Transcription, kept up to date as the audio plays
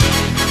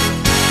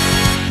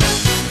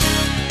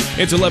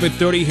It's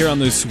 11:30 here on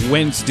this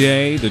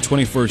Wednesday, the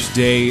 21st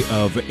day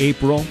of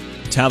April.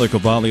 Tyler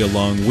Cavalli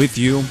along with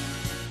you.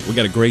 We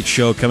got a great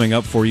show coming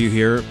up for you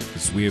here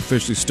as we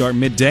officially start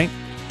midday.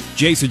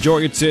 Jason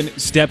Jorgensen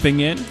stepping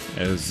in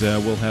as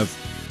we'll have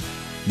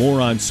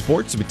more on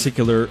sports, in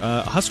particular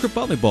Husker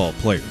volleyball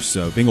players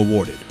being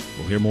awarded.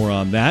 We'll hear more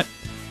on that.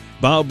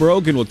 Bob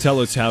Brogan will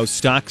tell us how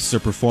stocks are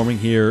performing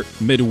here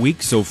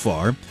midweek so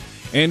far.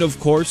 And, of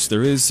course,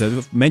 there is, as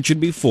I've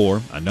mentioned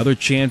before, another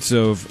chance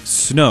of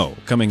snow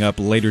coming up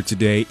later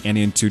today and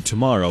into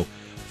tomorrow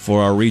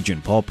for our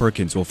region. Paul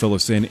Perkins will fill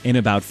us in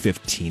about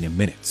 15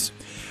 minutes.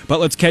 But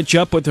let's catch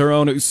up with our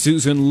own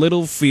Susan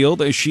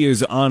Littlefield as she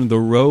is on the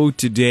road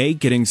today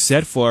getting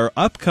set for our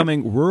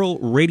upcoming Rural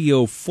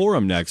Radio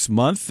Forum next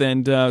month.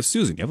 And,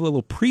 Susan, you have a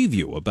little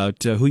preview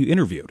about who you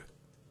interviewed.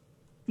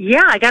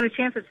 Yeah, I got a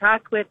chance to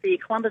talk with the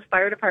Columbus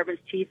Fire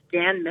Department's Chief,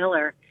 Dan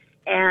Miller,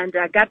 and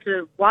got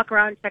to walk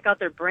around and check out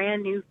their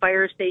brand new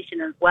fire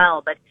station as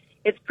well. But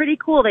it's pretty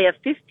cool. They have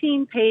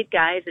 15 paid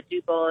guys that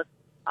do both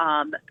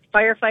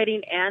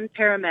firefighting and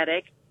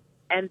paramedic,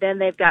 and then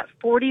they've got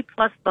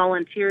 40-plus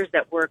volunteers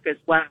that work as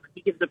well.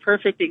 He gives a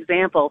perfect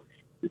example.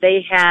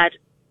 They had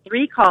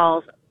 3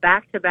 calls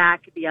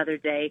back-to-back the other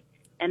day,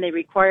 and they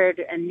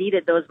required and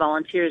needed those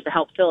volunteers to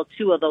help fill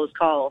 2 of those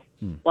calls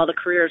while the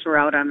careers were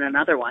out on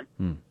another one.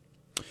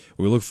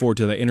 We look forward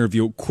to that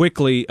interview.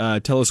 Quickly,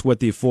 tell us what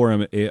the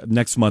forum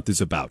next month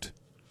is about.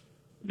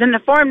 Then the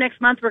forum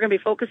next month, we're going to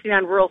be focusing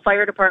on rural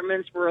fire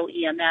departments, rural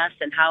EMS,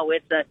 and how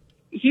it's a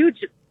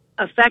huge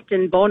effect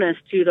and bonus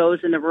to those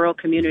in the rural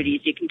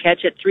communities. You can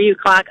catch it 3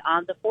 o'clock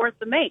on the 4th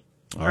of May.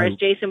 Or as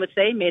Jason would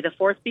say, may the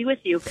 4th be with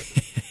you.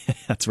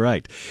 That's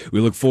right. We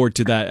look forward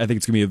to that. I think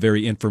it's going to be a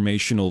very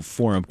informational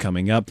forum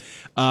coming up.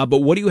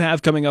 But what do you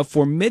have coming up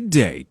for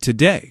midday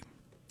today?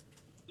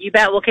 You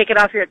bet. We'll kick it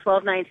off here at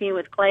 12:19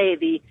 with Clay,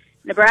 the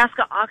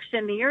Nebraska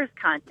Auctioneers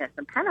Contest.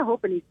 I'm kind of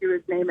hoping he threw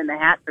his name in the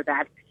hat for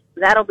that.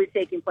 That'll be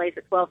taking place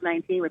at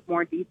 12:19 with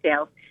more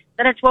details.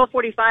 Then at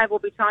 12:45, we'll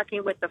be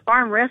talking with the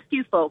Farm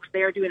Rescue folks.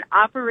 They are doing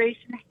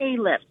Operation Hay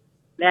Lift.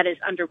 That is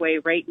underway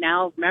right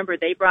now. Remember,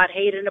 they brought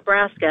hay to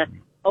Nebraska.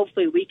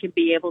 Hopefully we can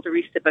be able to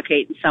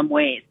reciprocate in some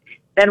ways.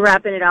 Then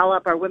wrapping it all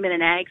up, our Women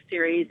in Ag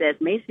series as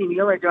Macy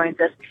Mueller joins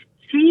us.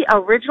 She's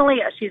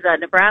a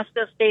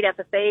Nebraska State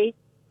FFA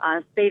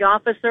state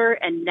officer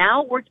and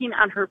now working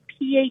on her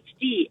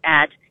PhD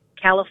at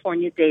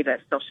California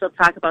Davis. So she'll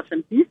talk about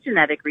some beef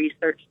genetic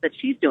research that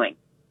she's doing.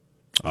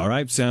 All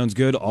right, sounds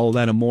good. All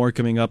that and more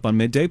coming up on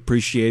midday.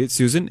 Appreciate it,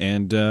 Susan,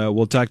 and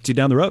we'll talk to you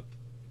down the road.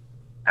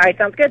 All right,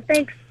 sounds good.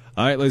 Thanks.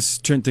 All right, let's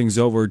turn things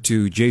over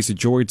to Jason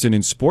Jorgensen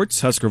in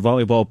sports. Husker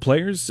volleyball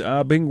players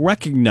being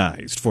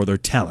recognized for their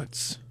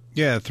talents.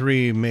 Yeah,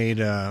 3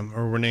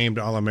 were named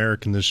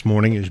All-American this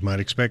morning, as you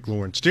might expect.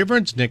 Lauren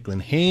Stivrins,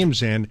 Nicklin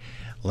Hames, and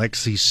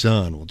Lexi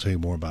Sun. We'll tell you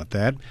more about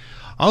that.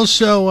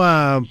 Also,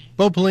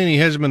 Bo Pelini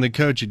hasn't been the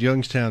coach at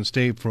Youngstown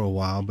State for a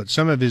while, but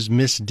some of his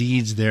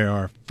misdeeds there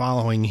are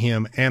following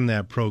him and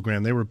that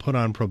program. They were put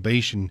on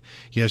probation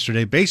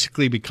yesterday,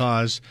 basically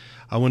because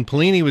when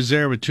Pelini was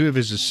there with 2 of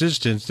his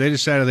assistants, they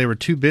decided they were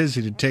too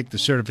busy to take the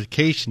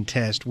certification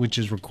test, which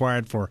is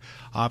required for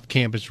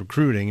off-campus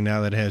recruiting. Now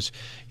that has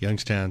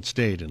Youngstown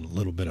State in a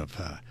little bit of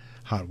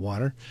hot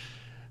water.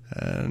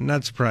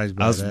 Not surprised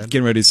by that. I was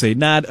getting ready to say,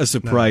 not a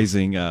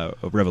surprising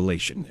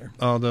revelation there.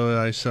 Although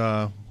I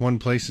saw one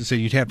place that said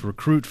you'd have to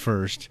recruit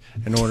first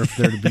in order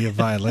for there to be a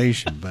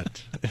violation.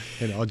 But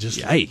I'll just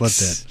let that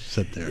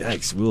sit there.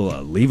 Yikes.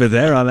 We'll leave it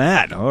there on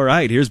that. All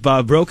right. Here's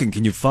Bob Brogan.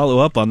 Can you follow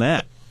up on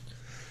that?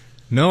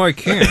 No, I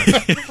can't.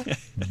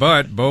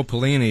 But Bo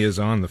Pelini is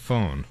on the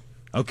phone.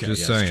 Okay.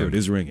 Just saying. True. It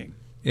is ringing.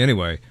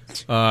 Anyway,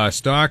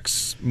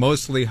 stocks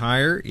mostly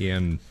higher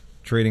in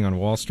trading on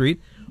Wall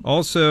Street.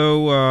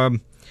 Also,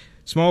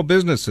 small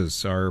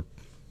businesses are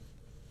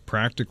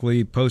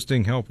practically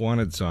posting help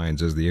wanted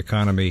signs as the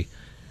economy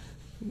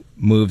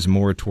moves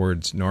more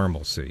towards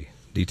normalcy.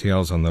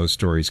 Details on those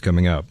stories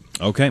coming up.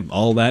 Okay,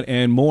 all that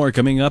and more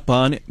coming up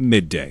on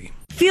midday.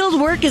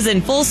 Field work is in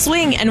full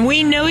swing, and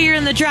we know you're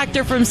in the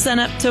tractor from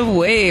sunup to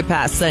way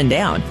past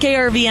sundown.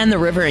 KRV and the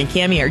River and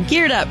Cami are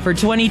geared up for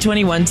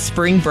 2021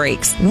 spring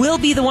breaks. We'll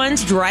be the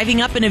ones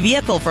driving up in a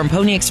vehicle from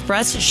Pony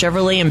Express,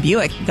 Chevrolet and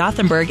Buick,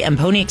 Gothenburg, and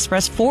Pony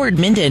Express Ford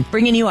Minden,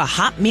 bringing you a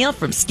hot meal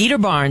from Skeeter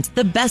Barnes,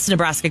 the best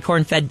Nebraska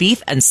corn-fed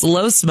beef and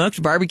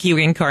slow-smoked barbecue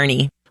in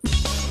Kearney.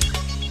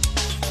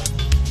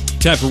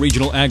 Time for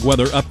Regional Ag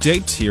Weather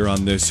Update here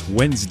on this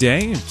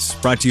Wednesday. It's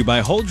brought to you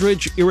by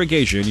Holdridge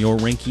Irrigation, your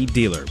Rinky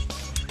dealer.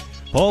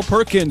 Paul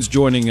Perkins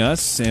joining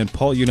us, and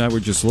Paul, you and I were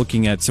just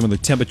looking at some of the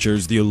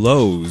temperatures, the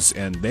lows,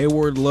 and they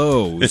were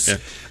lows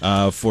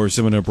for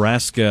some of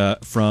Nebraska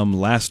from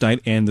last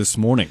night and this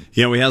morning.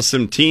 Yeah, we have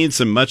some teens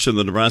in much of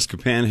the Nebraska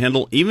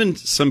Panhandle, even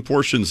some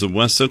portions of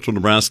west central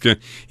Nebraska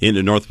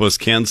into northwest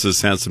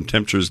Kansas had some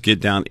temperatures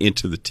get down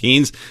into the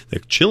teens. The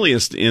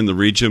chilliest in the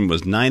region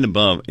was 9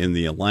 above in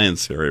the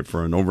Alliance area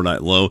for an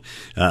overnight low.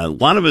 A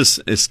lot of us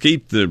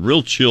escaped the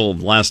real chill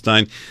of last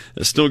night.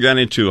 Still got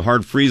into a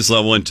hard freeze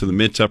level into the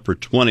mid to upper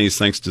 20s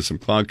thanks to some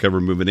cloud cover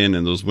moving in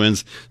and those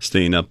winds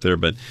staying up there.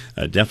 But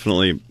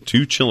definitely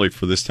too chilly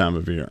for this time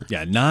of year.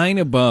 Yeah, 9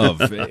 above.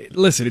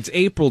 Listen, it's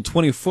April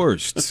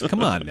 21st.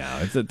 Come on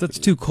now. That's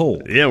too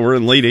cold. Yeah, we're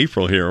in late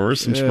April here. We're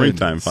some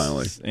springtime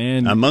finally.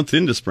 And a month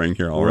into spring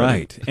here already.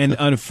 Right. And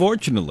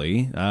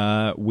unfortunately,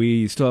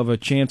 we still have a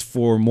chance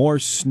for more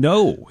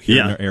snow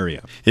here in our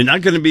area. And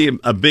not going to be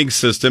a big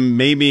system,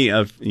 maybe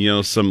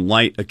some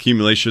light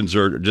accumulations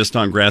or just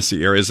on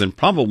grassy areas, and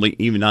probably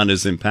even not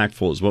as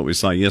impactful as what we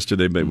saw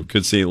yesterday, but we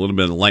could see a little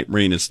bit of light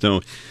rain and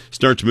snow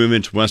start to move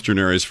into western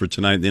areas for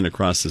tonight, then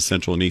across the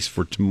central and east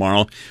for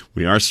tomorrow.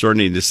 We are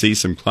starting to see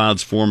some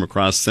clouds form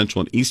across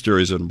central and east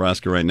areas of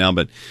Nebraska right now,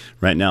 but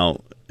right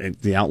now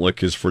the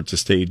outlook is for it to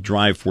stay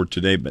dry for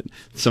today, but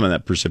some of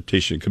that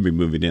precipitation could be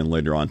moving in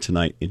later on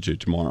tonight into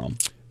tomorrow.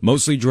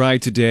 Mostly dry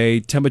today.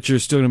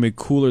 Temperatures still going to be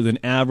cooler than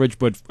average,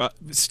 but a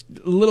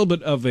little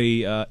bit of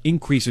a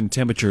increase in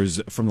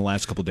temperatures from the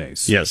last couple of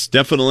days. Yes,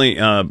 definitely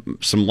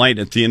some light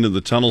at the end of the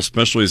tunnel,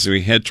 especially as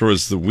we head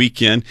towards the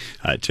weekend.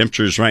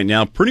 Temperatures right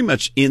now pretty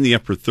much in the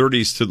upper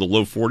 30s to the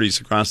low 40s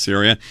across the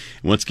area.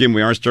 And once again,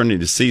 we are starting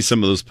to see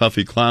some of those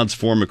puffy clouds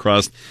form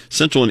across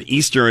central and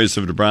east areas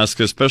of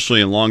Nebraska,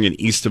 especially along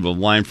and east of a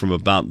line from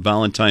about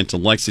Valentine to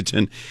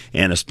Lexington,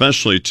 and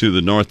especially to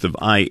the north of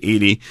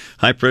I-80.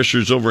 High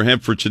pressures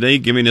overhead for today,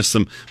 giving us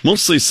some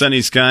mostly sunny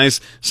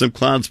skies, some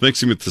clouds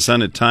mixing with the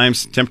sun at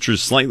times.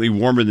 Temperatures slightly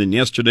warmer than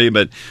yesterday,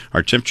 but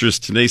our temperatures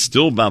today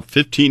still about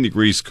 15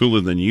 degrees cooler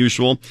than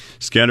usual.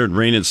 Scattered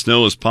rain and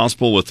snow is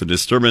possible with a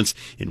disturbance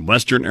in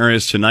western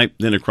areas tonight,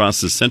 then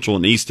across the central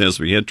and east as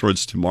we head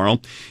towards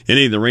tomorrow.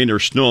 Any of the rain or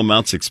snow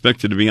amounts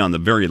expected to be on the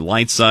very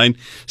light side.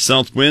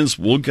 South winds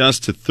will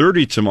gust to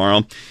 30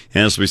 tomorrow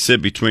as we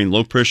sit between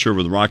low pressure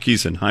over the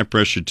Rockies and high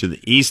pressure to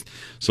the east.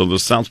 So the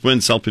south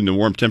winds helping to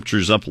warm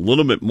temperatures up a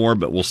little bit more,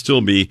 but will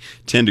still be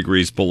 10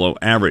 degrees below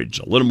average.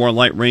 A little more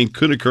light rain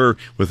could occur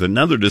with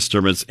another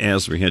disturbance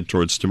as we head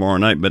towards tomorrow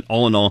night, but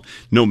all in all,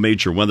 no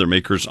major weather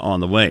makers on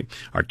the way.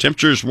 Our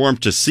temperatures warm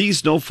to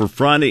seasonal for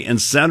Friday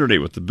and Saturday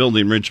with the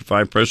building ridge of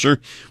high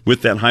pressure.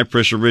 With that high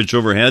pressure ridge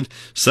overhead,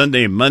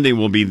 Sunday and Monday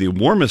will be the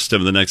warmest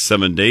of the next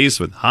 7 days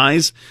with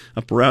highs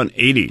up around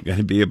 80. Going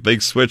to be a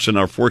big switch in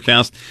our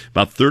forecast,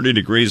 about 30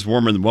 degrees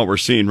warmer than what we're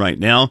seeing right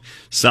now.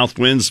 South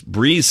winds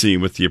breezy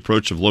with the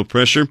approach of low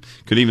pressure.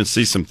 Could even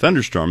see some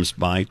thunderstorms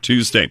by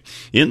Tuesday.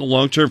 In the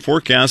long-term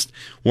forecast,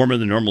 warmer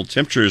than normal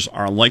temperatures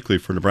are likely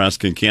for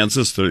Nebraska and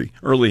Kansas the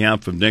early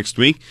half of next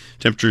week.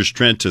 Temperatures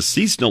trend to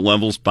seasonal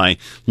levels by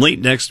late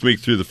next week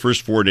through the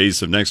first 4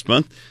 days of next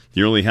month.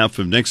 The early half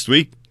of next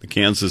week, the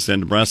Kansas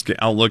and Nebraska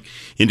outlook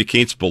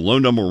indicates below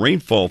normal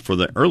rainfall for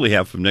the early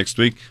half of next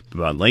week, but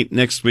by late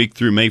next week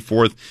through May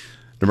 4th,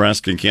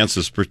 Nebraska and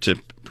Kansas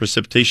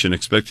precipitation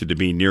expected to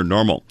be near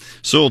normal.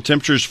 Soil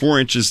temperatures 4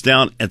 inches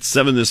down at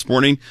 7 this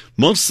morning,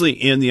 mostly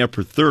in the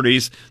upper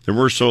 30s. There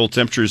were soil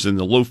temperatures in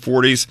the low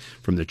 40s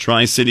from the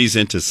Tri-Cities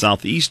into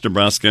southeast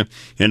Nebraska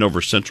and over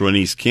central and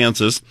east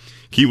Kansas.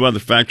 Key weather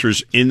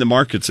factors in the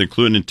markets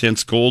include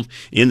intense cold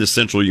in the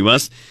central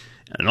U.S.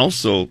 and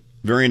also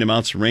varying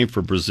amounts of rain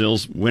for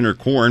Brazil's winter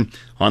corn.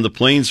 On the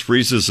plains,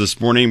 freezes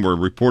this morning were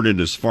reported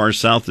as far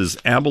south as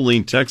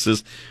Abilene,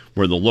 Texas,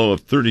 where the low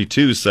of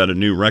 32 set a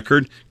new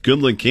record.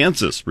 Goodland,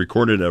 Kansas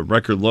recorded a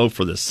record low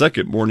for the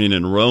second morning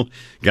in a row,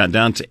 got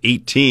down to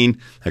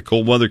 18. That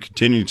cold weather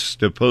continues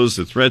to pose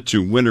a threat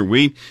to winter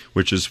wheat,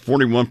 which is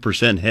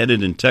 41%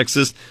 headed in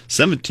Texas,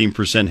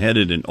 17%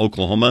 headed in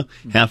Oklahoma.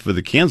 Half of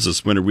the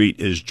Kansas winter wheat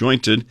is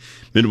jointed.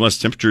 Midwest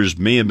temperatures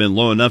may have been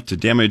low enough to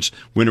damage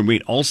winter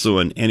wheat also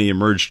in any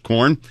emerged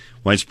corn.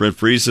 Widespread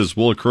freezes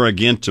will occur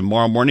again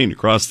tomorrow morning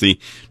across the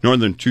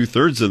northern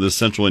two-thirds of the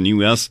central and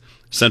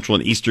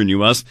eastern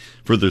U.S.,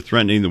 further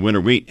threatening the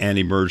winter wheat and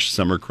emerged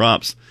summer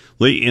crops.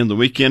 Late in the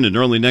weekend and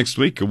early next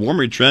week, a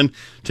warming trend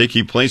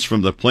taking place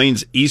from the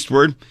plains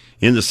eastward.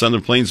 In the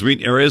southern plains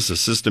wheat areas, the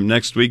system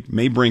next week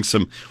may bring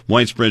some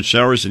widespread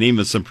showers and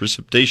even some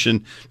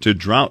precipitation to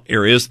drought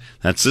areas.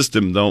 That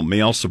system, though,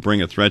 may also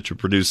bring a threat to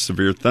produce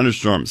severe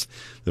thunderstorms.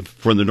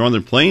 For the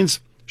northern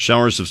plains,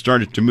 showers have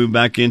started to move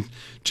back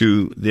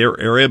into their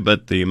area,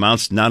 but the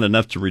amount's not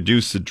enough to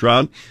reduce the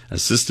drought. A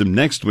system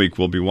next week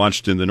will be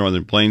watched in the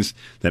northern plains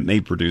that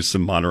may produce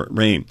some moderate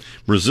rain.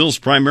 Brazil's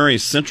primary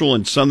central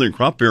and southern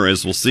crop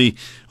areas will see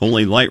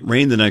only light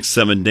rain the next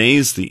 7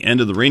 days. The end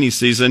of the rainy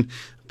season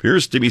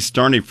appears to be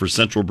starting for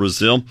central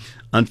Brazil.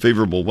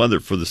 Unfavorable weather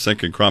for the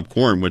second crop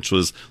corn, which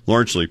was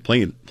largely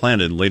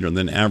planted later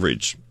than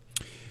average.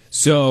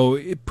 So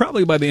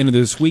probably by the end of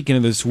this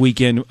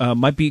weekend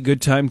might be a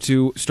good time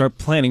to start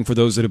planning for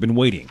those that have been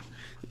waiting.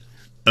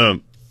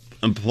 I'm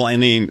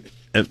planning,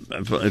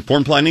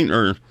 corn planting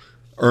or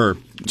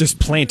just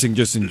planting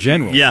just in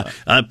general. Yeah,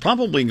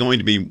 probably going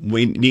to be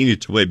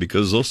needed to wait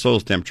because those soil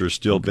temperatures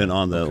still been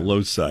on the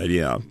low side.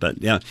 Yeah, but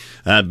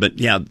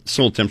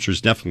soil temperature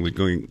is definitely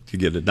going to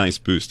get a nice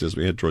boost as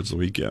we head towards the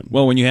weekend.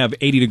 Well, when you have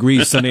 80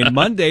 degrees Sunday and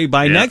Monday,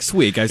 by next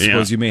week, I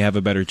suppose you may have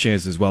a better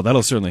chance as well.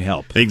 That'll certainly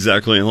help.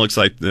 Exactly, and it looks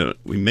like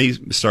we may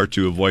start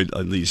to avoid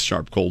at least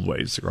sharp cold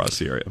waves across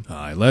the area. All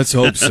right, let's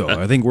hope so.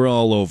 I think we're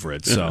all over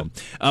it. So,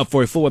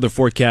 for a full weather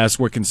forecast,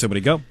 where can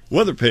somebody go?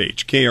 Weather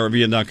page,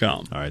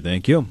 krvn.com. All right,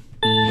 thank you.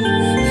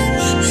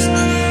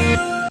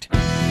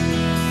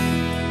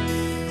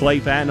 Clay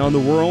Patton on the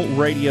World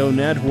Radio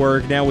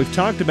Network. Now, we've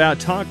talked about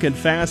talking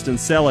fast and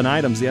selling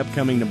items, the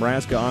upcoming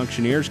Nebraska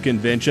Auctioneers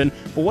Convention.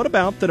 But what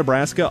about the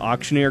Nebraska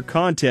Auctioneer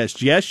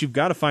Contest? Yes, you've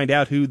got to find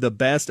out who the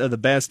best of the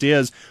best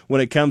is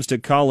when it comes to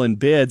calling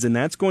bids, and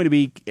that's going to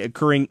be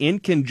occurring in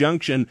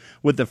conjunction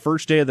with the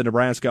first day of the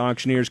Nebraska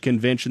Auctioneers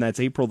Convention. That's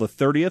April the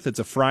 30th. It's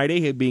a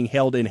Friday, being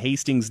held in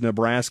Hastings,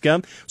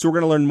 Nebraska. So we're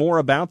going to learn more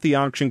about the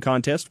auction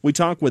contest. We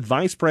talk with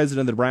Vice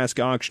President of the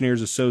Nebraska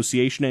Auctioneers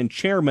Association and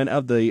Chairman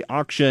of the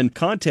Auction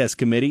Contest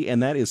Committee,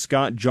 and that is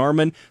Scott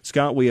Jarman.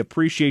 Scott, we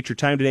appreciate your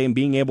time today and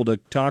being able to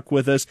talk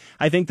with us.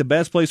 I think the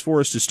best place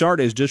for us to start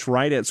is just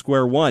right at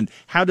square one.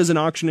 How does an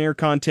auctioneer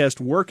contest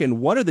work,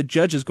 and what are the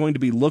judges going to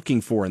be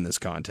looking for in this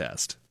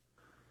contest?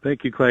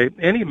 Thank you, Clay.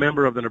 Any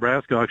member of the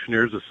Nebraska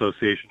Auctioneers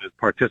Association is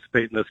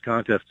participate in this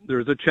contest.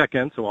 There is a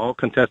check-in, so all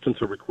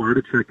contestants are required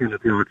to check in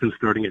at the auction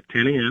starting at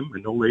 10 a.m.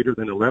 and no later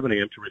than 11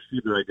 a.m. to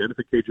receive their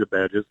identification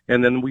badges,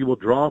 and then we will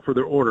draw for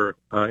their order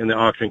in the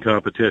auction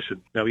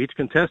competition. Now, each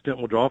contestant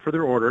will draw for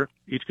their order.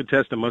 Each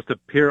contestant must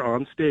appear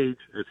on stage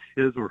as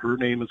his or her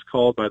name is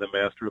called by the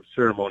Master of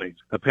Ceremonies.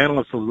 A panel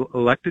of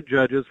elected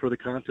judges for the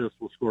contest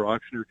will score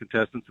auctioneer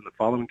contestants in the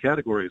following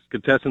categories.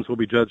 Contestants will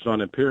be judged on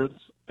appearance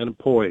and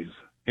poise,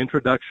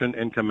 introduction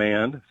and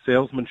command,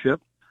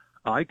 salesmanship,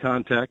 eye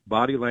contact,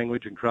 body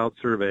language, and crowd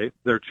survey,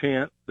 their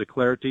chant, the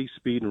clarity,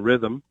 speed, and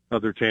rhythm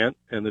of their chant,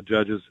 and the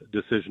judge's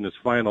decision is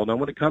final. Now,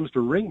 when it comes to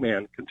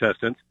ringman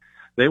contestants,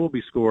 they will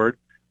be scored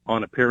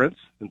on appearance,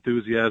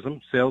 enthusiasm,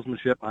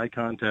 salesmanship, eye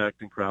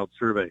contact, and crowd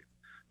survey.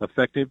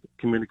 Effective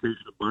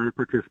communication of buyer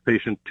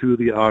participation to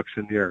the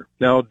auctioneer.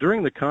 Now,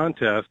 during the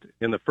contest,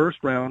 in the first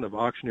round of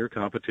auctioneer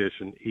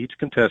competition, each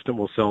contestant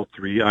will sell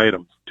 3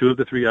 items. 2 of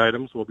the 3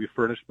 items will be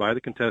furnished by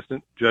the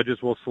contestant.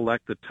 Judges will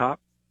select the top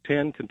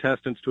 10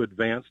 contestants to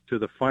advance to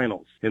the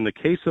finals. In the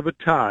case of a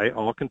tie,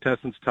 all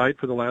contestants tied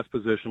for the last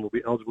position will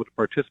be eligible to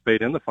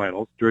participate in the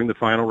finals. During the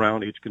final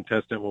round, each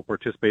contestant will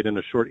participate in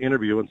a short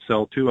interview and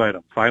sell 2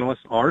 items.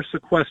 Finalists are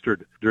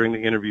sequestered during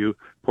the interview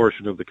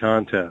portion of the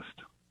contest.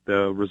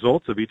 The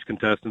results of each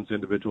contestant's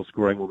individual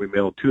scoring will be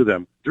mailed to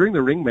them. During the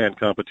ringman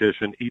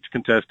competition, each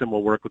contestant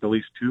will work with at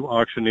least 2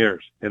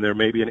 auctioneers, and there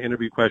may be an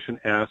interview question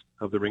asked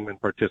of the ringman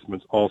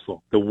participants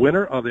also. The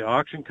winner of the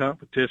auction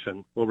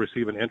competition will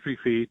receive an entry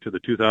fee to the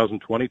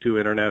 2022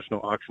 International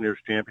Auctioneers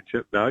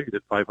Championship valued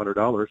at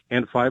 $500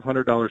 and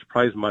 $500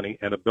 prize money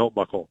and a belt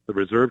buckle. The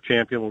reserve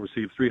champion will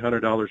receive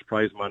 $300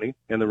 prize money,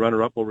 and the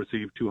runner-up will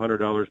receive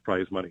 $200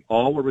 prize money.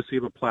 All will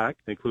receive a plaque,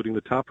 including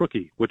the top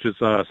rookie, which is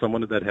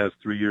someone that has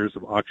 3 years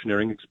of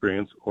auctioneering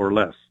experience or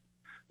less.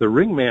 The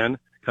ringman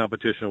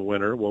competition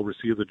winner will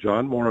receive the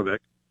John Moravec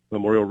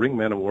Memorial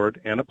Ringman Award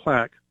and a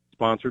plaque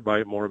sponsored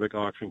by Moravec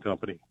Auction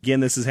Company. Again,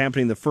 this is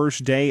happening the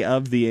first day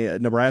of the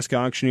Nebraska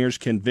Auctioneers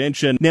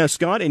Convention. Now,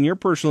 Scott, in your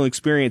personal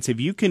experience,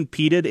 have you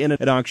competed in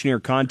an auctioneer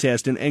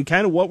contest, and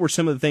kind of what were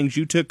some of the things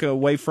you took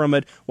away from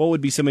it? What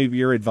would be some of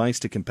your advice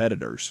to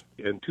competitors?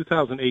 In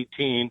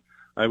 2018,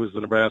 I was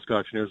the Nebraska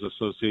Auctioneers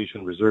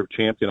Association Reserve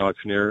Champion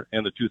Auctioneer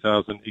and the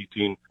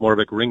 2018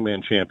 Moravec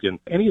Ringman Champion.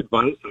 Any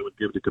advice I would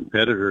give to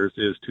competitors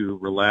is to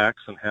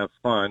relax and have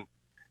fun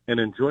and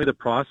enjoy the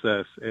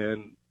process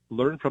and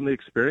learn from the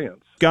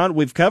experience. Scott,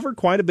 we've covered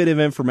quite a bit of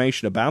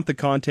information about the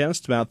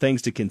contest, about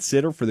things to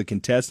consider for the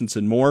contestants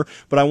and more,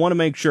 but I want to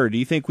make sure, do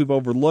you think we've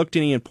overlooked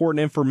any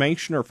important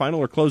information or final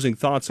or closing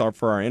thoughts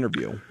for our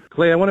interview?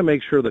 Clay, I want to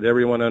make sure that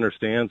everyone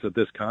understands that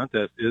this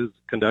contest is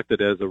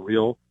conducted as a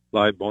real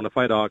live bona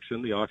fide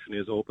auction. The auction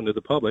is open to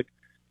the public,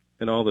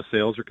 and all the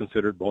sales are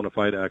considered bona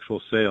fide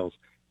actual sales.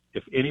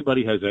 If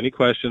anybody has any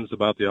questions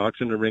about the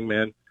Auction and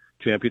Ringman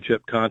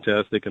Championship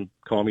contest, they can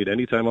call me at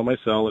any time on my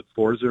cell at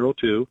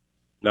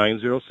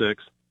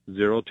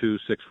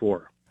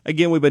 402-906-0264.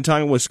 Again, we've been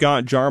talking with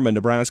Scott Jarman,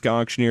 Nebraska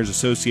Auctioneers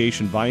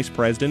Association Vice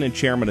President and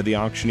Chairman of the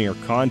Auctioneer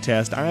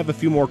Contest. I have a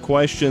few more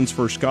questions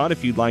for Scott.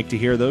 If you'd like to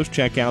hear those,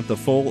 check out the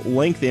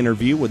full-length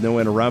interview with no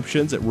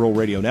interruptions at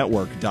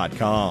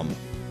ruralradionetwork.com.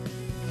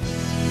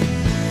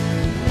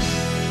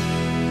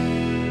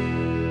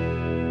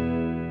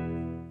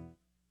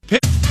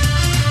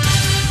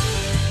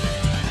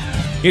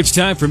 It's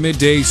time for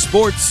Midday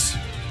Sports.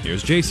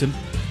 Here's Jason.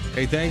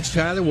 Hey, thanks,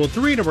 Tyler. Well,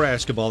 3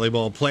 Nebraska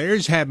volleyball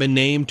players have been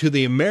named to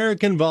the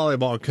American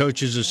Volleyball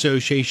Coaches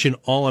Association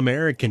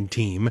All-American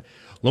team.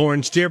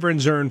 Lauren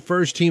Stivrins earned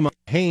first-team honors.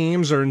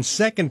 Hames earned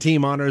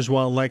second-team honors,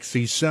 while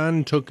Lexi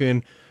Sun took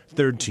in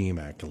third-team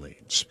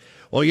accolades.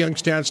 Well,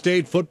 Youngstown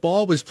State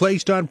football was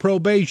placed on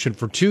probation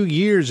for 2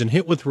 years and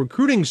hit with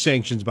recruiting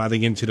sanctions by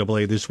the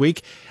NCAA this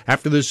week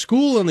after the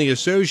school and the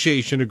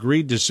association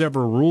agreed to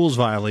several rules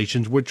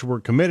violations which were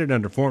committed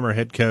under former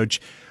head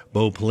coach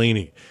Bo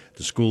Pelini.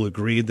 The school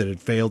agreed that it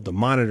failed to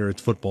monitor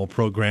its football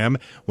program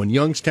when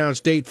Youngstown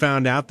State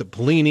found out that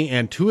Pelini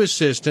and 2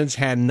 assistants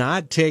had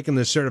not taken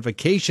the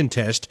certification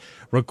test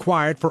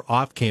required for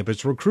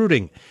off-campus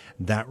recruiting.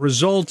 That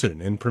resulted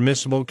in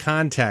impermissible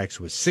contacts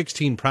with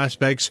 16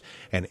 prospects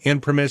and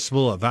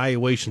impermissible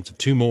evaluations of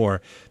 2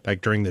 more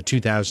back during the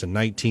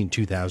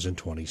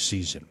 2019-2020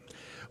 season.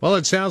 Well,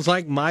 it sounds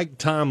like Mike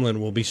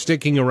Tomlin will be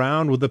sticking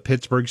around with the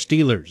Pittsburgh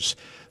Steelers.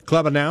 The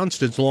club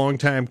announced its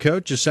longtime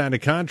coach has signed a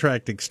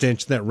contract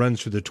extension that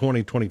runs through the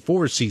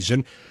 2024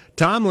 season.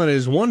 Tomlin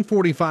is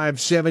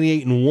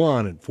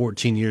 145-78-1 in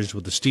 14 years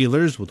with the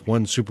Steelers, with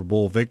 1 Super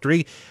Bowl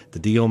victory. The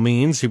deal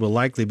means he will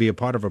likely be a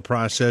part of a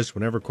process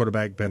whenever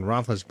quarterback Ben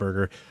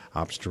Roethlisberger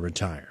opts to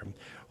retire.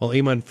 Well,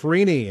 Eamon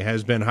Freeney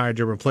has been hired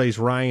to replace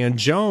Ryan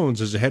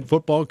Jones as a head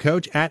football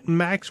coach at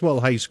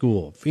Maxwell High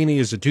School. Freeney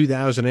is a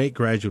 2008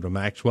 graduate of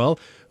Maxwell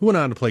who went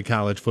on to play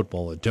college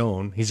football at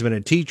Doane. He's been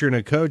a teacher and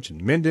a coach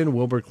in Minden,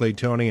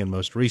 Wilber-Clay-Tony, and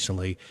most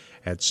recently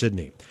at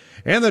Sydney.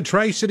 And the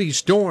Tri-City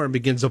Storm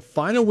begins a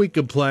final week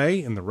of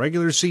play in the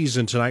regular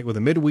season tonight with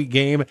a midweek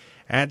game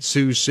at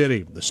Sioux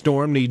City. The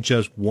Storm need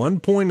just 1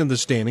 point in the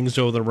standings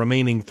over the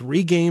remaining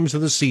 3 games of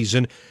the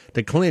season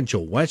to clinch a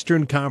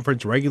Western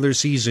Conference regular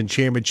season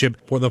championship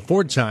for the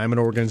 4th time in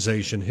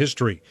organization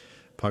history.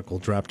 Puck will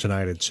drop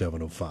tonight at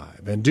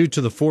 7:05. And due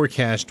to the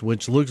forecast,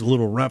 which looks a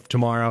little rough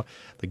tomorrow,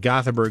 the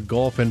Gothenburg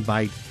Golf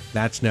Invite,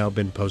 that's now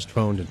been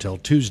postponed until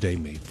Tuesday,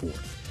 May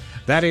 4th.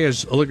 That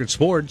is a look at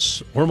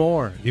sports or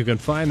more. You can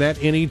find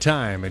that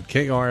anytime at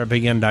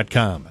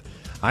krvn.com.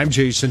 I'm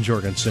Jason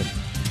Jorgensen.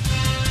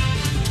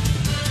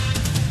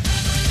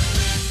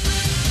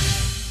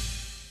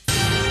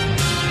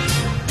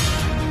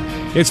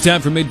 It's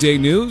time for Midday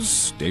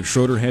News. Dave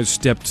Schroeder has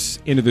stepped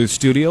into the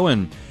studio.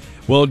 And,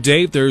 well,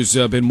 Dave, there's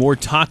been more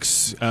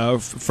talks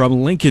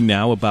from Lincoln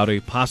now about a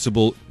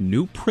possible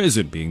new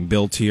prison being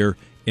built here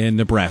in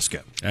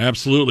Nebraska.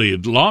 Absolutely.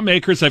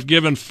 Lawmakers have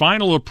given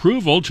final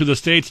approval to the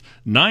state's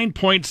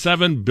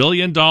 $9.7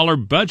 billion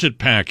budget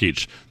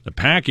package. The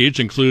package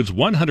includes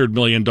 $100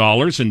 million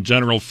in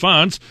general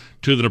funds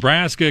to the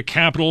Nebraska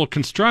Capital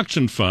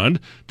Construction Fund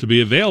to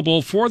be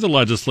available for the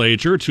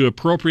legislature to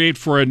appropriate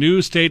for a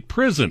new state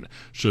prison,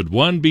 should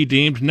one be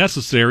deemed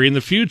necessary in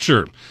the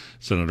future.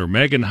 Senator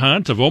Megan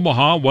Hunt of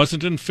Omaha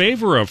wasn't in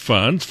favor of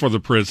funds for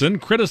the prison,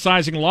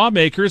 criticizing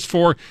lawmakers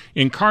for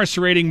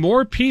incarcerating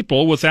more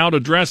people without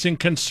addressing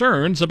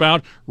concerns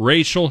about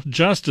racial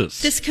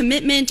justice. This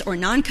commitment or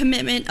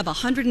non-commitment of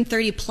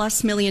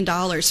 $130+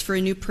 million for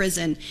a new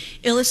prison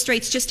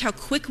illustrates just how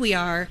quick we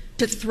are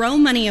to throw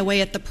money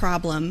away at the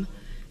problem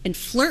and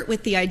flirt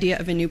with the idea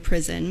of a new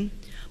prison.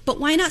 But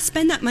why not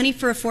spend that money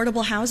for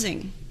affordable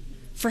housing,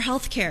 for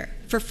health care,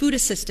 for food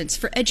assistance,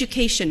 for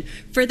education,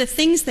 for the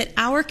things that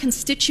our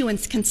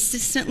constituents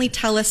consistently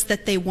tell us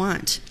that they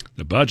want?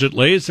 The budget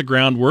lays the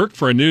groundwork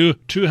for a new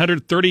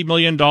 $230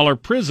 million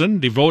prison,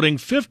 devoting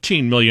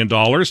 $15 million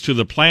to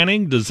the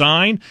planning,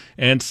 design,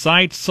 and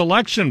site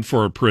selection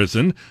for a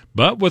prison,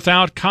 but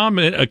without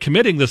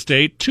committing the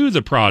state to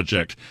the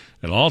project.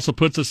 It also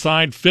puts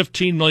aside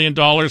 $15 million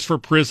for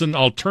prison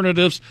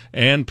alternatives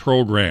and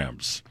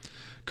programs.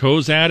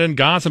 Cozad and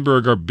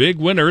Gothenburg are big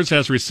winners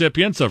as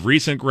recipients of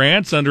recent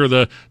grants under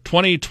the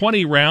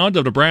 2020 round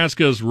of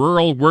Nebraska's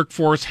Rural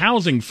Workforce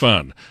Housing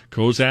Fund.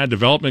 Cozad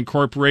Development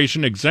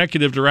Corporation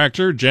Executive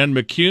Director Jen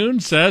McCune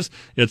says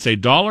it's a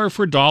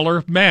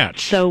dollar-for-dollar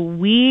match. So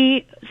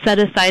we set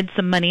aside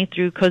some money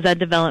through Cozad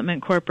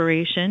Development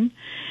Corporation,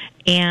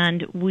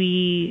 and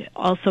we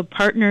also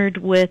partnered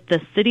with the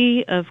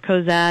City of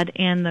Cozad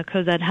and the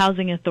Cozad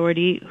Housing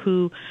Authority,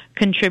 who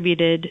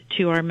contributed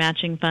to our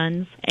matching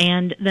funds.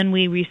 And then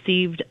we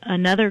received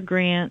another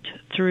grant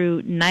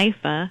through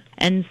NYFA,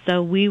 and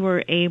so we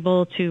were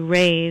able to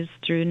raise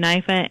through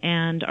NYFA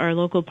and our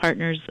local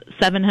partners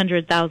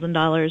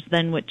 $700,000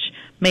 then, which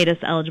made us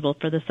eligible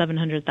for the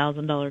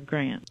 $700,000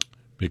 grant.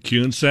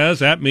 McCune says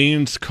that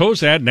means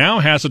Cozad now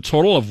has a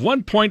total of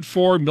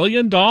 $1.4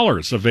 million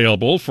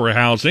available for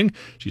housing.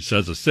 She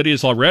says the city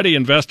has already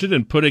invested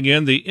in putting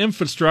in the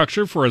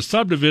infrastructure for a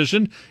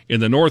subdivision in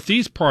the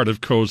northeast part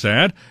of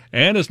Cozad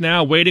and is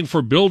now waiting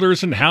for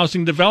builders and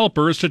housing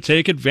developers to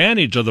take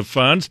advantage of the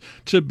funds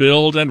to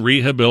build and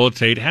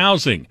rehabilitate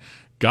housing.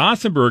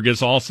 Gothenburg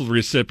is also the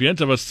recipient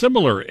of a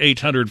similar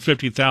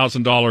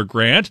 $850,000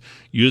 grant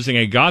using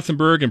a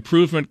Gothenburg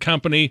Improvement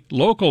Company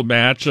local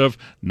match of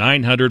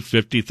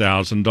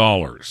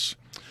 $950,000.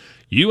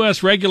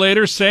 U.S.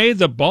 regulators say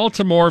the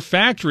Baltimore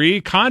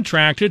factory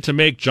contracted to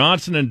make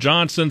Johnson &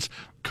 Johnson's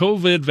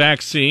COVID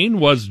vaccine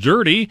was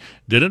dirty,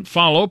 didn't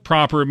follow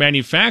proper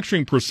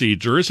manufacturing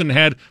procedures, and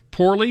had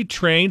poorly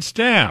trained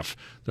staff.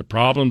 The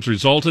problems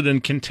resulted in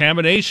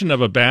contamination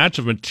of a batch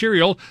of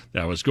material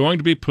that was going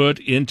to be put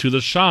into the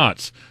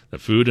shots. The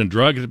Food and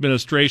Drug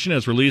Administration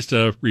has released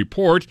a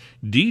report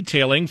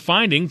detailing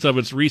findings of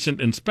its recent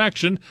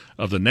inspection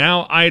of the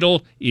now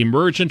idle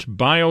Emergent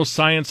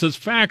Biosciences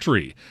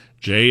factory.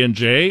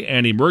 J&J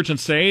and Emergent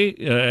say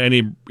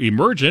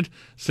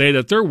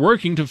that they're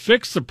working to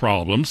fix the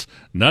problems.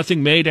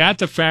 Nothing made at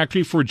the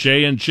factory for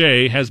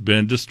J&J has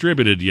been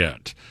distributed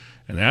yet.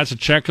 And that's a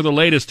check of the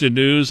latest in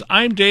news.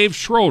 I'm Dave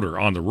Schroeder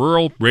on the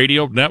Rural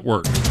Radio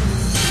Network.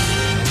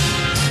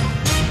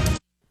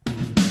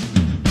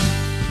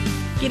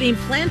 Getting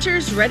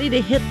planters ready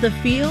to hit the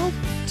field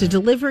to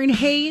delivering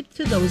hay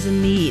to those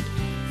in need.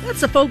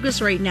 That's the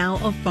focus right now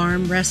of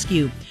Farm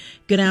Rescue.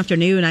 Good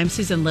afternoon. I'm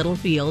Susan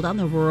Littlefield on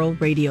the Rural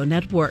Radio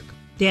Network.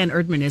 Dan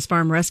Erdman is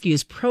Farm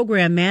Rescue's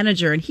program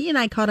manager, and he and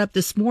I caught up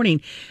this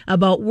morning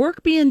about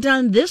work being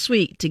done this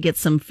week to get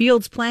some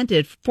fields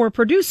planted for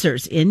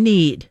producers in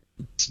need.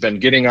 It's been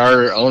getting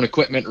our own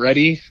equipment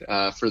ready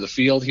for the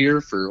field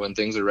here for when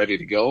things are ready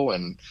to go,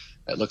 and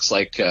it looks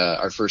like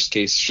our first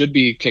case should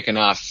be kicking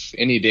off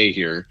any day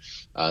here.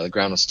 The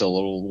ground was still a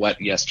little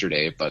wet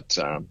yesterday, but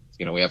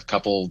we have a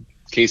couple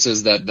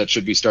cases that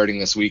should be starting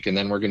this week, and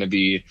then we're going to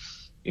be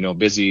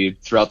busy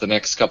throughout the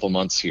next couple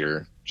months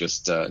here,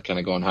 just kind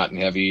of going hot and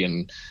heavy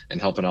and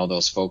helping all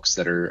those folks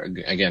that are,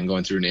 again,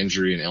 going through an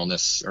injury, an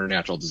illness, or a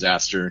natural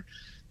disaster.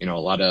 A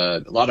lot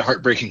of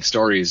heartbreaking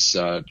stories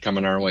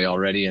coming our way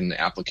already, and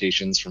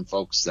applications from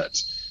folks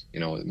that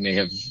may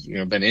have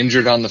been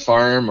injured on the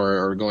farm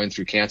or going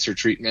through cancer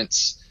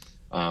treatments.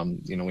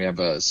 We have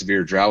a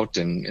severe drought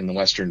in the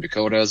Western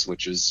Dakotas,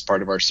 which is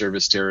part of our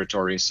service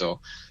territory. So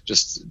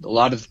just a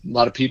lot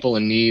of people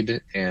in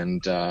need,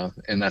 and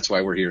that's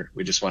why we're here.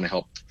 We just want to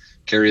help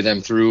carry them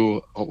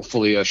through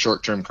hopefully a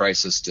short-term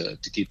crisis to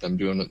keep them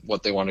doing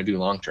what they want to do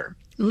long-term.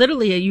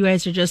 Literally, you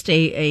guys are just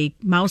a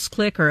mouse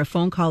click or a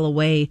phone call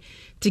away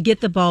to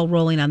get the ball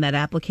rolling on that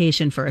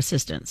application for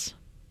assistance.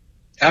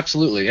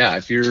 Absolutely, yeah.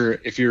 If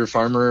you're a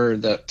farmer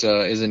that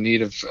is in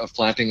need of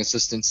planting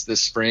assistance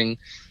this spring,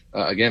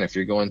 again, if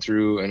you're going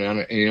through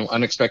an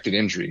unexpected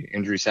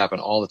injuries happen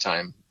all the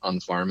time on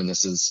the farm, and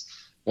this is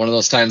one of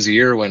those times of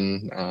year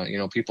when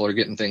people are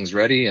getting things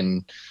ready,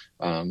 and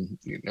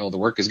the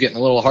work is getting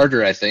a little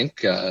harder. I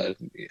think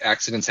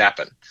accidents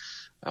happen.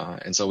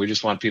 And so we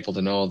just want people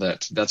to know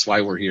that that's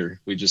why we're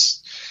here. We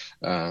just,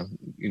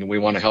 we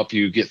want to help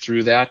you get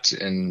through that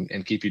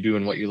and keep you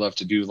doing what you love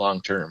to do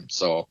long term.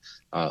 So,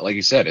 like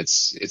you said,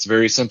 it's a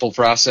very simple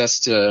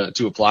process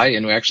to apply,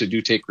 and we actually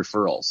do take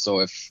referrals.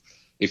 So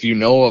if you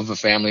know of a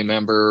family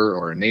member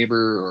or a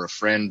neighbor or a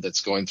friend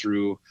that's going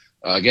through,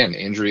 again,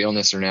 injury,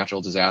 illness, or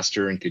natural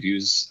disaster and could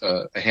use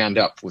a hand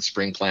up with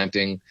spring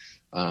planting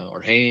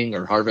or haying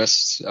or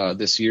harvest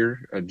this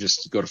year,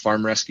 just go to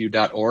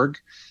farmrescue.org.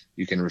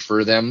 You can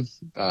refer them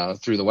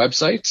through the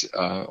website,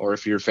 or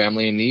if you're a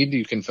family in need,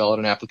 you can fill out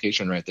an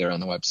application right there on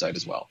the website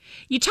as well.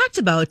 You talked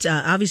about,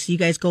 obviously, you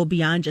guys go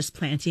beyond just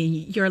planting,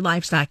 your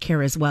livestock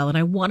care as well, and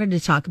I wanted to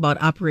talk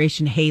about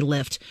Operation Hay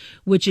Lift,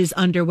 which is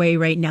underway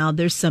right now.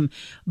 There's some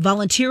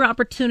volunteer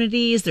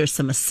opportunities, there's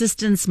some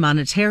assistance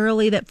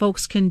monetarily that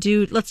folks can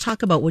do. Let's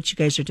talk about what you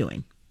guys are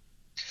doing.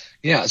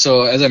 Yeah,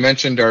 so as I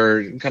mentioned,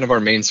 our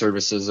main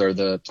services are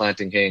the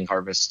planting, haying,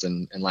 harvest,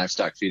 and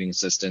livestock feeding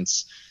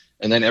assistance.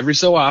 And then every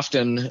so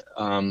often,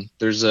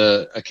 there's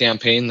a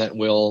campaign that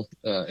we'll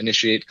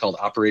initiate called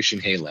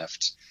Operation Hay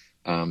Lift.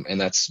 And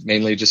that's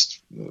mainly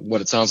just what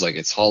it sounds like.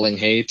 It's hauling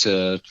hay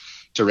to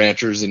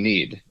ranchers in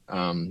need.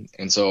 And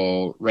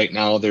so right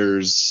now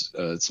there's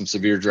some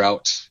severe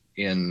drought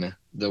in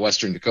the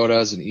Western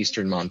Dakotas and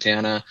eastern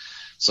Montana.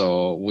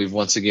 So we've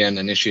once again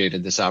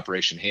initiated this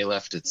Operation Hay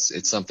Lift.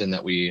 It's something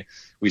that we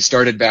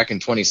started back in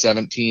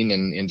 2017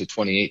 and into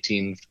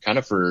 2018, kind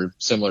of for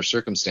similar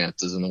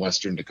circumstances in the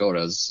Western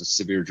Dakotas, a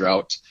severe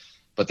drought.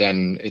 But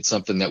then it's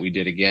something that we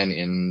did again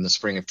in the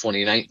spring of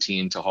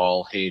 2019 to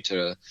haul hay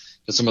to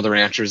some of the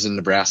ranchers in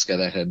Nebraska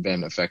that had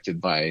been affected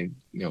by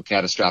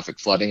catastrophic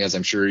flooding, as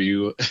I'm sure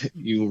you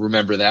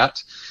remember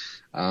that.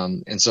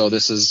 And so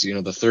this is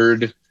the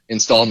third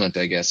installment,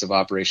 I guess, of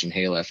Operation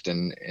Hay Lift,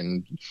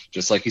 and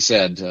just like you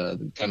said,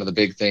 kind of the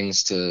big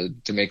things to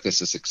make this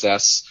a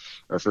success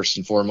are first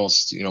and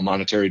foremost,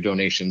 monetary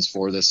donations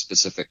for this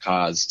specific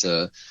cause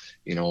to,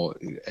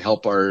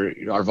 help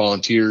our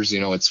volunteers.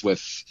 It's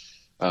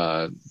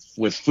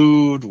with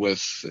food,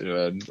 with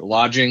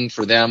lodging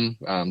for them.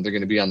 They're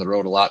going to be on the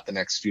road a lot the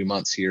next few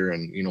months here,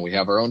 and we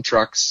have our own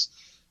trucks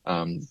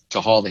to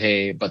haul the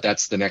hay, but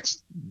that's the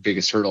next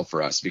biggest hurdle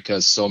for us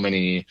because so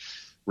many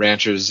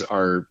ranchers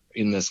are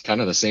in this kind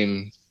of the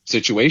same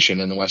situation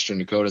in the Western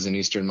Dakotas and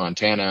eastern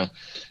Montana.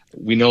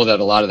 We know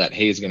that a lot of that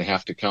hay is going to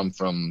have to come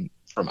from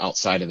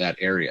outside of that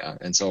area.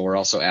 And so we're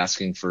also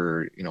asking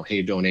for,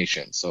 hay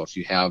donations. So if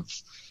you have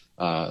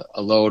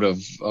a load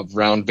of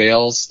round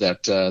bales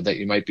that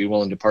you might be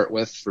willing to part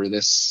with for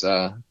this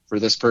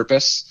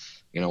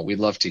purpose, we'd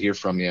love to hear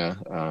from you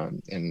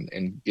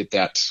and get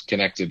that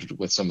connected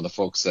with some of the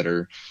folks that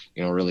are,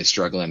 really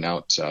struggling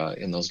out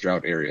in those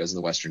drought areas,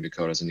 the Western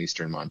Dakotas and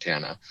Eastern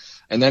Montana.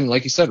 And then,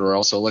 like you said, we're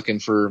also looking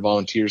for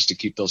volunteers to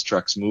keep those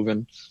trucks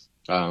moving.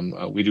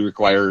 We do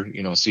require,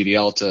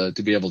 CDL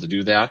to be able to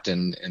do that.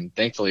 And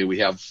thankfully we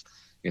have,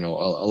 a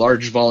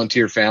large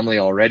volunteer family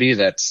already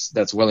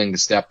that's willing to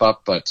step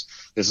up. But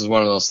this is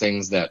one of those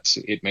things that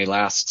it may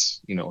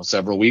last,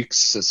 several weeks,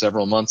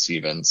 several months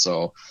even.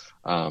 So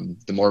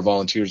the more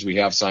volunteers we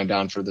have signed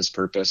on for this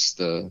purpose,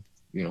 the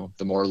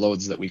more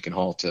loads that we can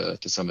haul to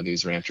some of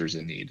these ranchers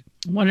in need.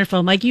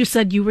 Wonderful. Like you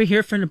said, you were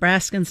here for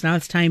Nebraskans. Now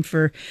it's time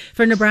for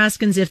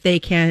Nebraskans, if they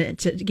can,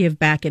 to give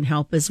back and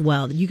help as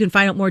well. You can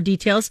find out more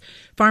details,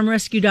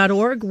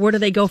 farmrescue.org. Where do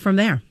they go from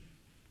there?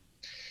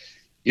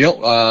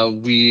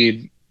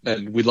 We'd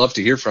love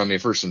to hear from you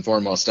first and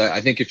foremost.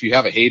 I think if you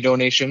have a hay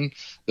donation,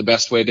 the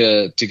best way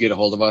to get a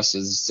hold of us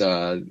is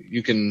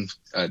you can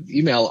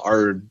email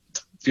our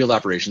field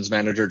operations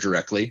manager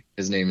directly.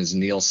 His name is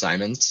Neil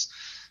Simons.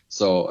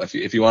 So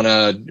if you want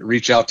to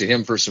reach out to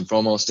him first and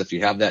foremost, if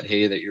you have that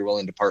hay that you're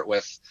willing to part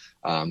with,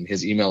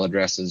 his email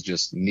address is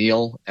just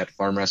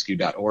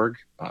neil@farmrescue.org,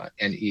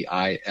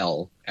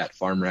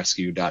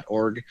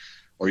 NEIL@farmrescue.org,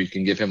 or you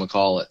can give him a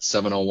call at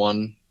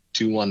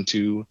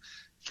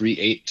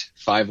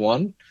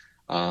 701-212-3851.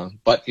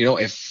 But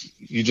if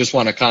you just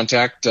want to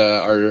contact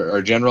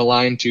our general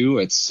line too,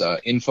 it's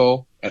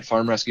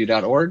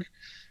info@farmrescue.org.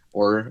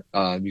 Or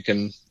you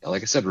can,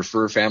 like I said,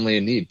 refer family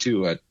in need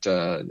too at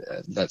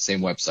that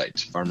same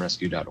website,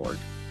 farmrescue.org.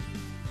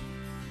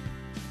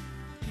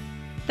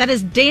 That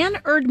is Dan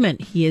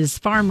Erdman. He is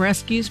Farm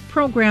Rescue's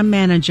program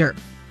manager.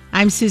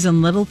 I'm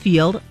Susan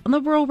Littlefield on the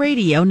Rural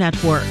Radio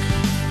Network.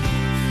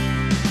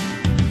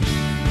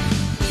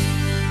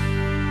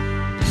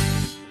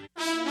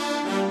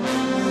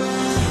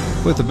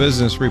 With the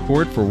business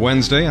report for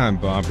Wednesday, I'm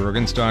Bob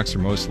Bergen. Stocks are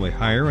mostly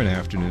higher in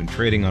afternoon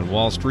trading on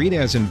Wall Street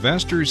as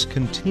investors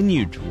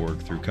continue to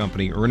work through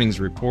company earnings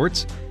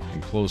reports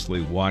and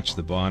closely watch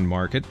the bond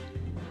market.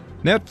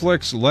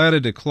 Netflix led a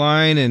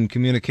decline in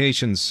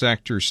communications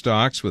sector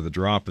stocks with a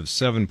drop of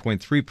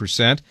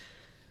 7.3%.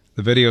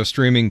 The video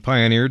streaming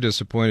pioneer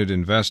disappointed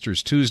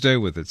investors Tuesday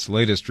with its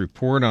latest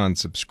report on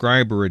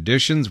subscriber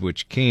additions,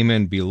 which came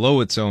in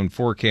below its own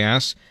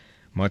forecasts.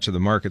 Much of the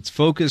market's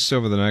focus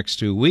over the next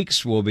 2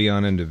 weeks will be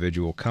on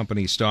individual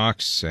company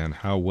stocks and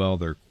how well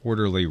their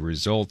quarterly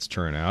results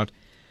turn out.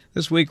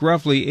 This week,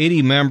 roughly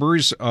 80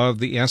 members of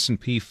the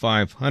S&P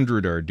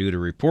 500 are due to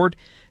report,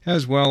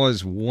 as well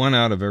as 1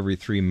 out of every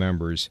 3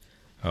 members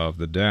of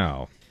the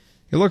Dow.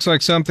 It looks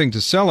like something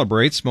to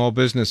celebrate. Small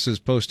businesses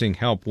posting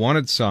help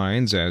wanted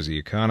signs as the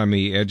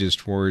economy edges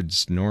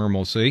towards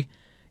normalcy.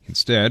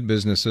 Instead,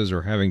 businesses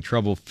are having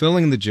trouble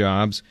filling the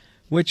jobs,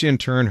 which in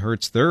turn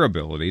hurts their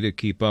ability to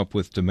keep up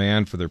with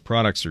demand for their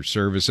products or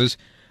services.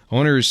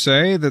 Owners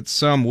say that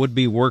some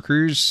would-be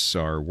workers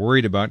are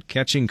worried about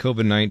catching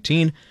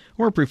COVID-19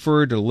 or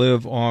prefer to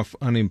live off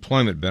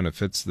unemployment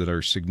benefits that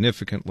are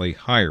significantly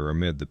higher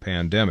amid the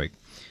pandemic.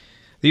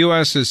 The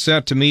U.S. is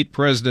set to meet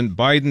President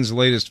Biden's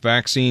latest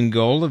vaccine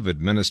goal of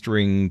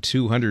administering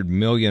 200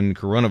 million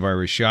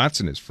coronavirus shots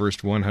in his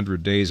first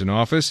 100 days in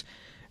office,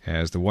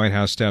 as the White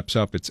House steps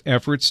up its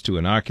efforts to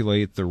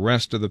inoculate the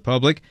rest of the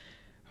public.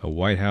 A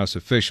White House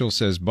official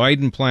says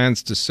Biden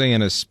plans to say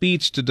in a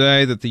speech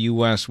today that the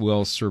U.S.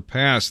 will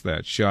surpass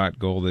that shot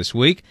goal this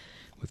week,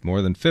 with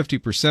more than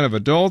 50% of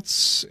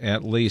adults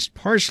at least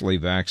partially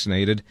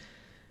vaccinated.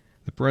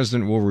 The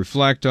president will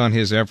reflect on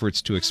his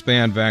efforts to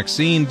expand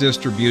vaccine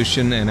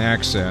distribution and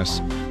access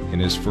in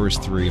his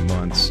first 3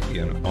 months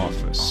in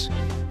office.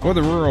 For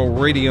the Rural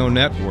Radio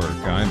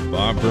Network, I'm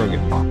Bob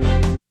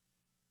Bergen.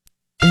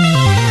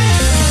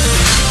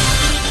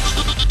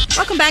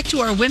 Welcome back to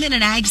our Women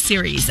in Ag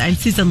series. I'm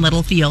Susan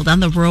Littlefield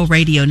on the Rural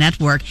Radio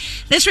Network.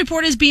 This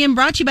report is being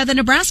brought to you by the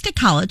Nebraska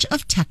College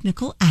of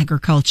Technical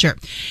Agriculture.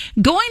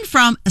 Going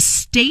from a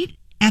state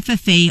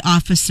FFA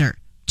officer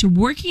to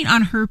working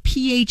on her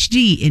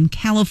PhD in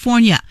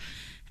California,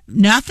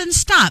 nothing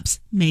stops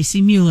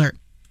Macy Mueller.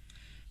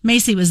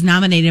 Macy was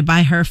nominated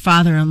by her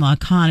father-in-law,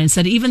 Con, and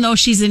said even though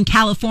she's in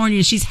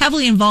California, she's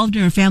heavily involved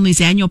in her family's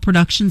annual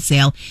production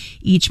sale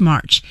each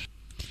March.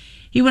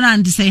 He went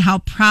on to say how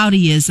proud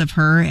he is of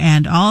her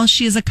and all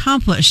she has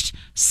accomplished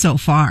so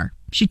far.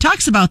 She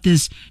talks about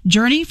this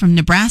journey from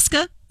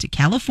Nebraska to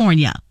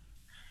California.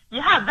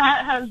 Yeah,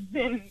 that has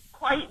been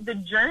quite the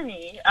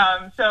journey.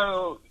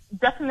 So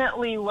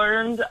definitely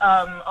learned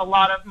a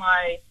lot of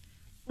my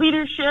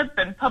leadership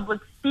and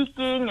public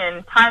speaking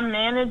and time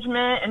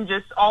management and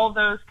just all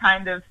those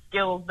kind of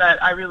skills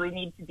that I really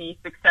need to be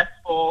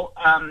successful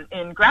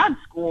in grad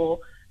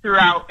school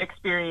throughout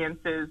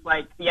experiences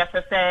like the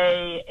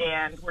FFA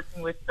and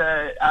working with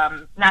the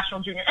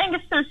National Junior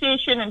Angus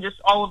Association and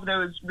just all of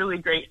those really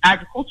great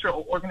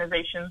agricultural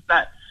organizations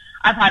that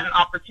I've had an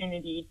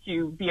opportunity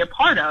to be a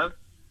part of.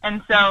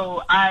 And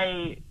so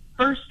I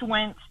first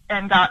went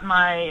and got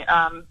my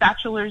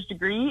bachelor's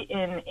degree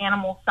in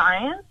animal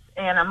science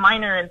and a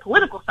minor in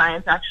political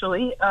science,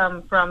 actually,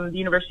 from the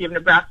University of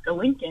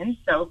Nebraska-Lincoln.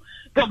 So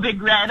go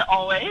Big Red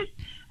always.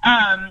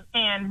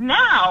 And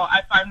now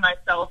I find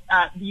myself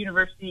at the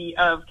University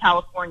of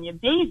California,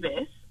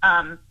 Davis.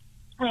 And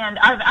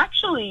I've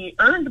actually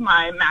earned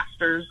my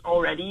master's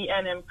already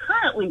and am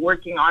currently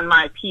working on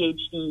my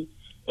PhD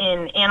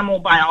in animal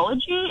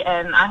biology,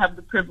 and I have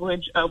the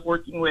privilege of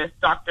working with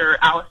Dr.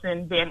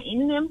 Allison Van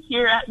Eenenum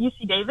here at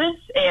UC Davis,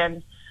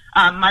 and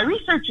my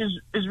research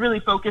is really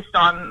focused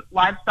on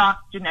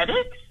livestock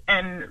genetics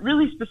and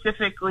really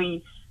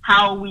specifically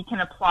how we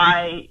can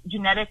apply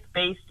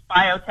genetic-based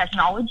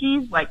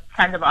biotechnologies, like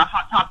kind of a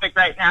hot topic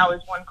right now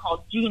is one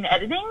called gene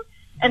editing,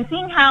 and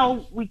seeing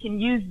how we can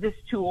use this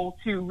tool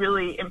to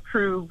really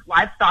improve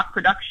livestock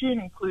production,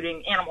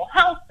 including animal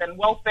health and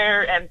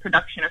welfare and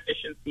production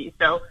efficiency.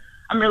 So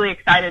I'm really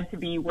excited to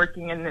be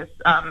working in this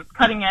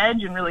cutting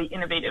edge and really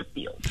innovative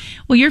field.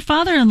 Well, your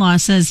father-in-law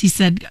says, he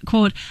said,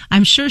 quote,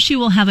 "I'm sure she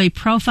will have a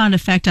profound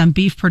effect on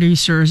beef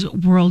producers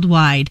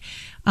worldwide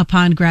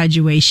upon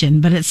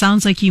graduation," but it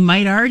sounds like you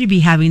might already be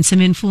having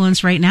some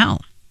influence right now.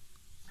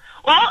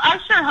 Well, I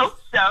sure hope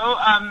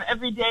so.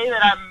 Every day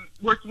that I'm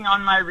working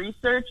on my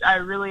research, I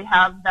really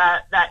have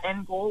that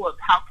end goal of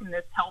how can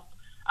this help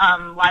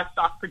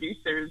livestock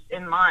producers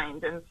in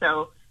mind. And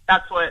so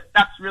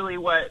that's really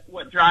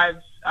what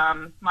drives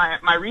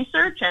my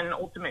research and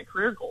ultimate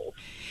career goals.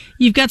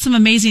 You've got some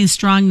amazing,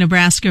 strong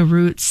Nebraska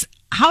roots.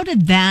 How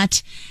did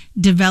that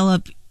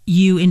develop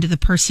you into the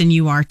person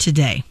you are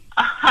today?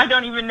 I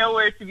don't even know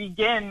where to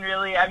begin,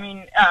 really. I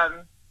mean,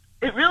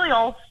 it really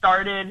all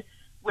started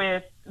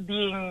with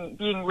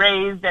being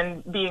raised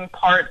and being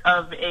part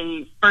of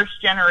a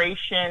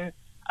first-generation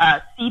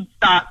seed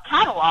stock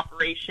cattle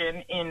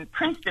operation in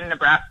Princeton,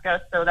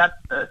 Nebraska. So that's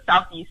the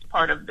southeast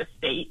part of the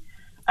state.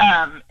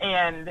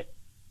 And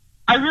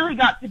I really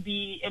got to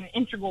be an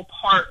integral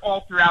part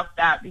all throughout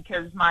that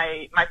because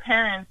my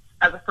parents,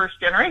 as a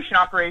first-generation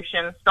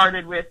operation,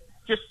 started with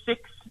just 6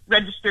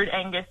 registered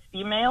Angus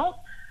females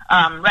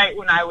right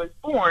when I was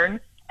born.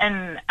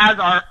 And as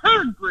our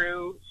herd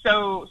grew,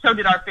 so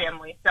did our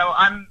family. So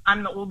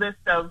I'm the oldest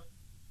of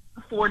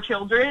 4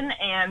 children,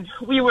 and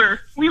we were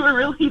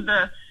really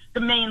the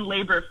main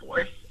labor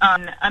force.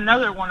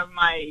 Another one of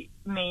my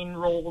main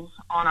roles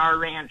on our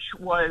ranch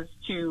was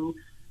to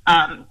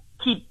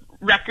keep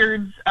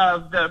records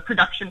of the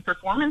production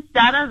performance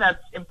data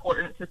that's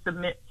important to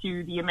submit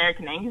to the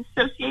American Angus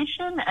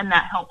Association, and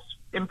that helps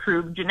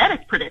improve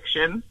genetic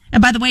predictions.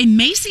 And by the way,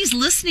 Macy's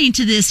listening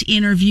to this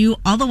interview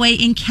all the way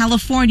in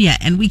California,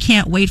 and we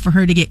can't wait for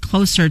her to get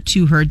closer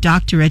to her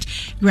doctorate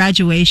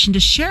graduation to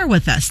share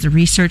with us the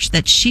research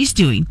that she's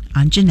doing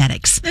on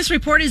genetics. This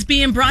report is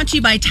being brought to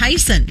you by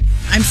Tyson.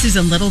 I'm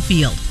Susan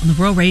Littlefield on the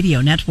Rural Radio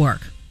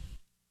Network.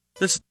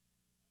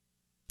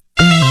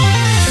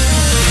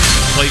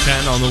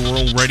 Playpen on the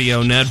World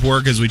Radio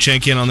Network as we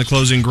check in on the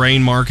closing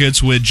grain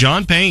markets with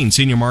John Payne,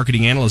 Senior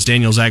Marketing Analyst,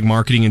 Daniels Ag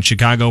Marketing in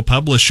Chicago,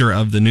 publisher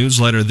of the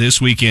newsletter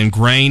This Week in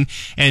Grain.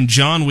 And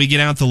John, we get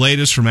out the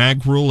latest from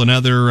AgRule and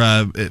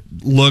other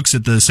looks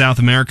at the South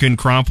American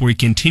crop where we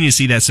continue to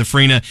see that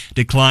safrinha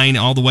decline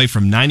all the way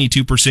from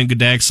 92% good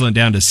to excellent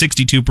down to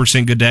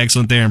 62% good to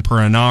excellent there in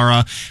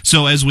Paranara.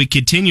 So as we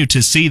continue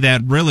to see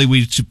that, really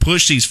we to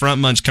push these front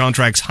month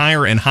contracts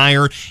higher and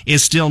higher.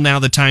 Is still now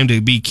the time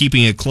to be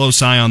keeping a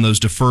close eye on those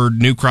deferred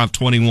new crop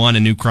 21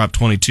 and new crop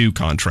 22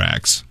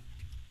 contracts?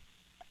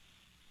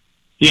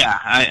 Yeah,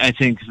 I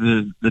think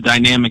the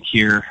dynamic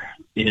here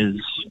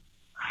is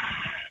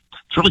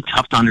it's really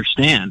tough to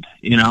understand.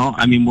 You know,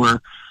 I mean,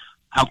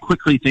 how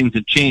quickly things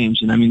have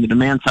changed, and I mean the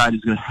demand side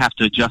is going to have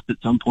to adjust at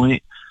some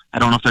point. I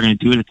don't know if they're going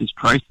to do it at this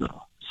price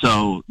though.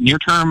 So near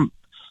term,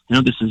 you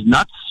know, this is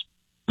nuts,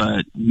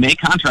 but May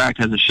contract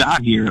has a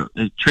shot here.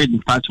 It's trading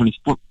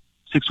 524,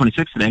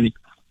 626 today.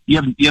 You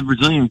have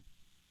Brazilian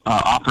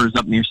offers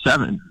up near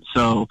 7.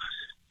 So,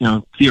 you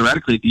know,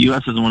 theoretically, if the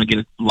U.S. doesn't want to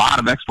get a lot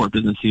of export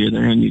business here,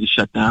 they're going to need to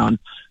shut down,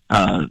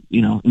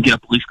 you know, and get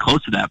up at least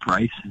close to that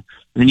price. And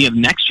then you have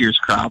next year's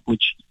crop,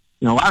 which,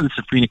 you know, a lot of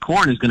the safrinha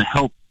corn is going to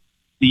help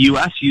the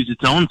U.S. use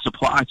its own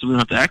supply so we don't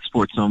have to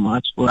export so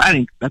much. Well, I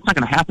think that's not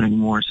going to happen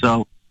anymore.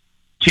 So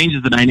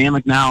changes the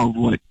dynamic now of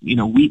what, you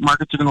know, wheat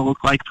markets are going to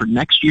look like for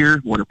next year,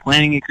 what our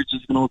planting acreage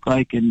is going to look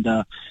like. And,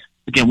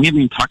 again, we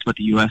haven't even talked about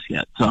the U.S.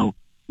 yet. So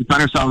we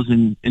find ourselves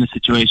in a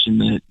situation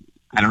that,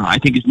 I don't know, I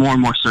think is more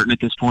and more certain at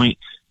this point.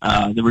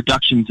 The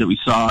reductions that we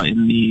saw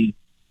in the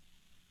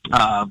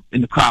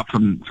crop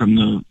from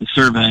the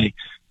survey,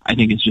 I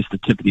think is just the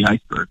tip of the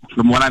iceberg.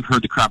 From what I've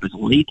heard, the crop is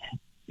late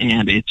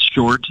and it's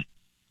short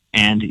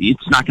and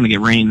it's not going to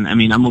get rain. I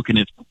mean, I'm looking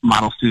at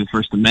models through the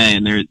 1st of May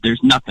and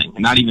there's nothing,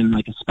 not even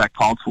like a spec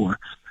called for.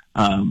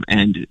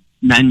 And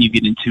then you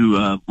get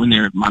into when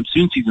their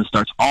monsoon season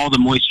starts, all the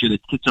moisture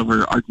that sits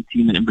over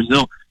Argentina and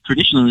Brazil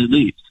traditionally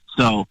leaves.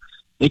 So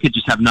they could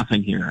just have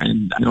nothing here,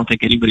 and I don't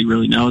think anybody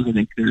really knows. I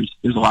think there's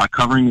a lot of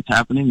covering that's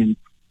happening,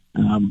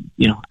 and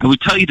you know, I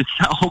would tell you to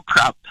sell whole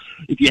crop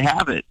if you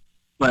have it,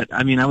 but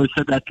I mean, I would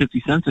have said that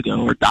 50 cents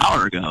ago or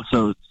 $1 ago.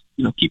 So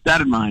you know, keep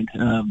that in mind.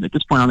 At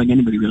this point, I don't think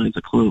anybody really has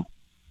a clue.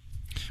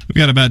 We've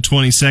got about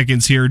 20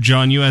 seconds here.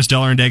 John, U.S.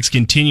 dollar index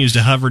continues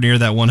to hover near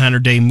that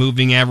 100-day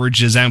moving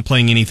average. Is that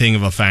playing anything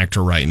of a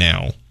factor right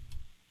now?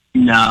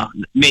 No,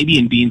 maybe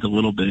in beans a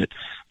little bit.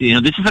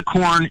 This is a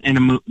corn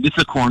this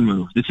is a corn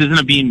move. This isn't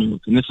a bean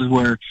move, and this is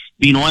where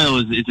bean oil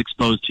is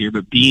exposed here.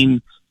 But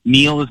bean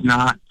meal is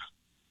not.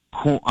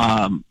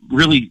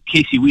 Really,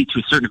 Casey wheat to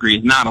a certain degree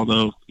is not.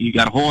 Although you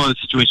got a whole other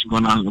situation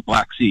going on in the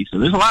Black Sea, so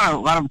there's a lot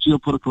of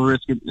geopolitical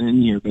risk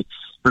in here. But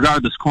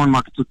regardless, corn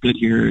markets look good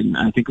here, and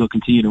I think they'll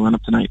continue to run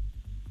up tonight.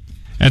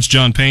 That's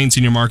John Payne,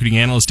 Senior Marketing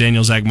Analyst,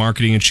 Daniels Ag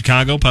Marketing in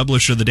Chicago,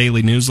 publisher of the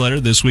daily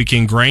newsletter, This Week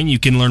in Grain. You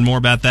can learn more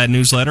about that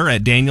newsletter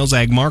at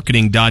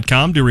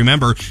danielsagmarketing.com. Do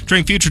remember,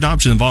 trading futures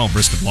options involve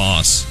risk of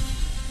loss.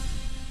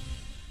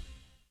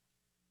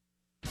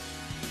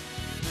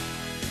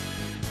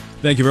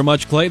 Thank you very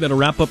much, Clay. That'll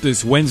wrap up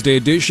this Wednesday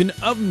edition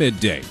of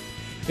Midday.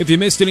 If you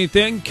missed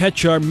anything,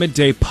 catch our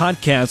Midday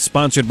podcast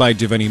sponsored by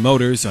Devaney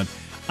Motors on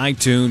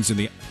iTunes and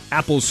the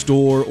Apple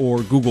Store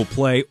or Google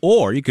Play,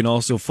 or you can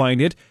also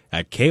find it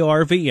at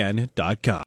krvn.com.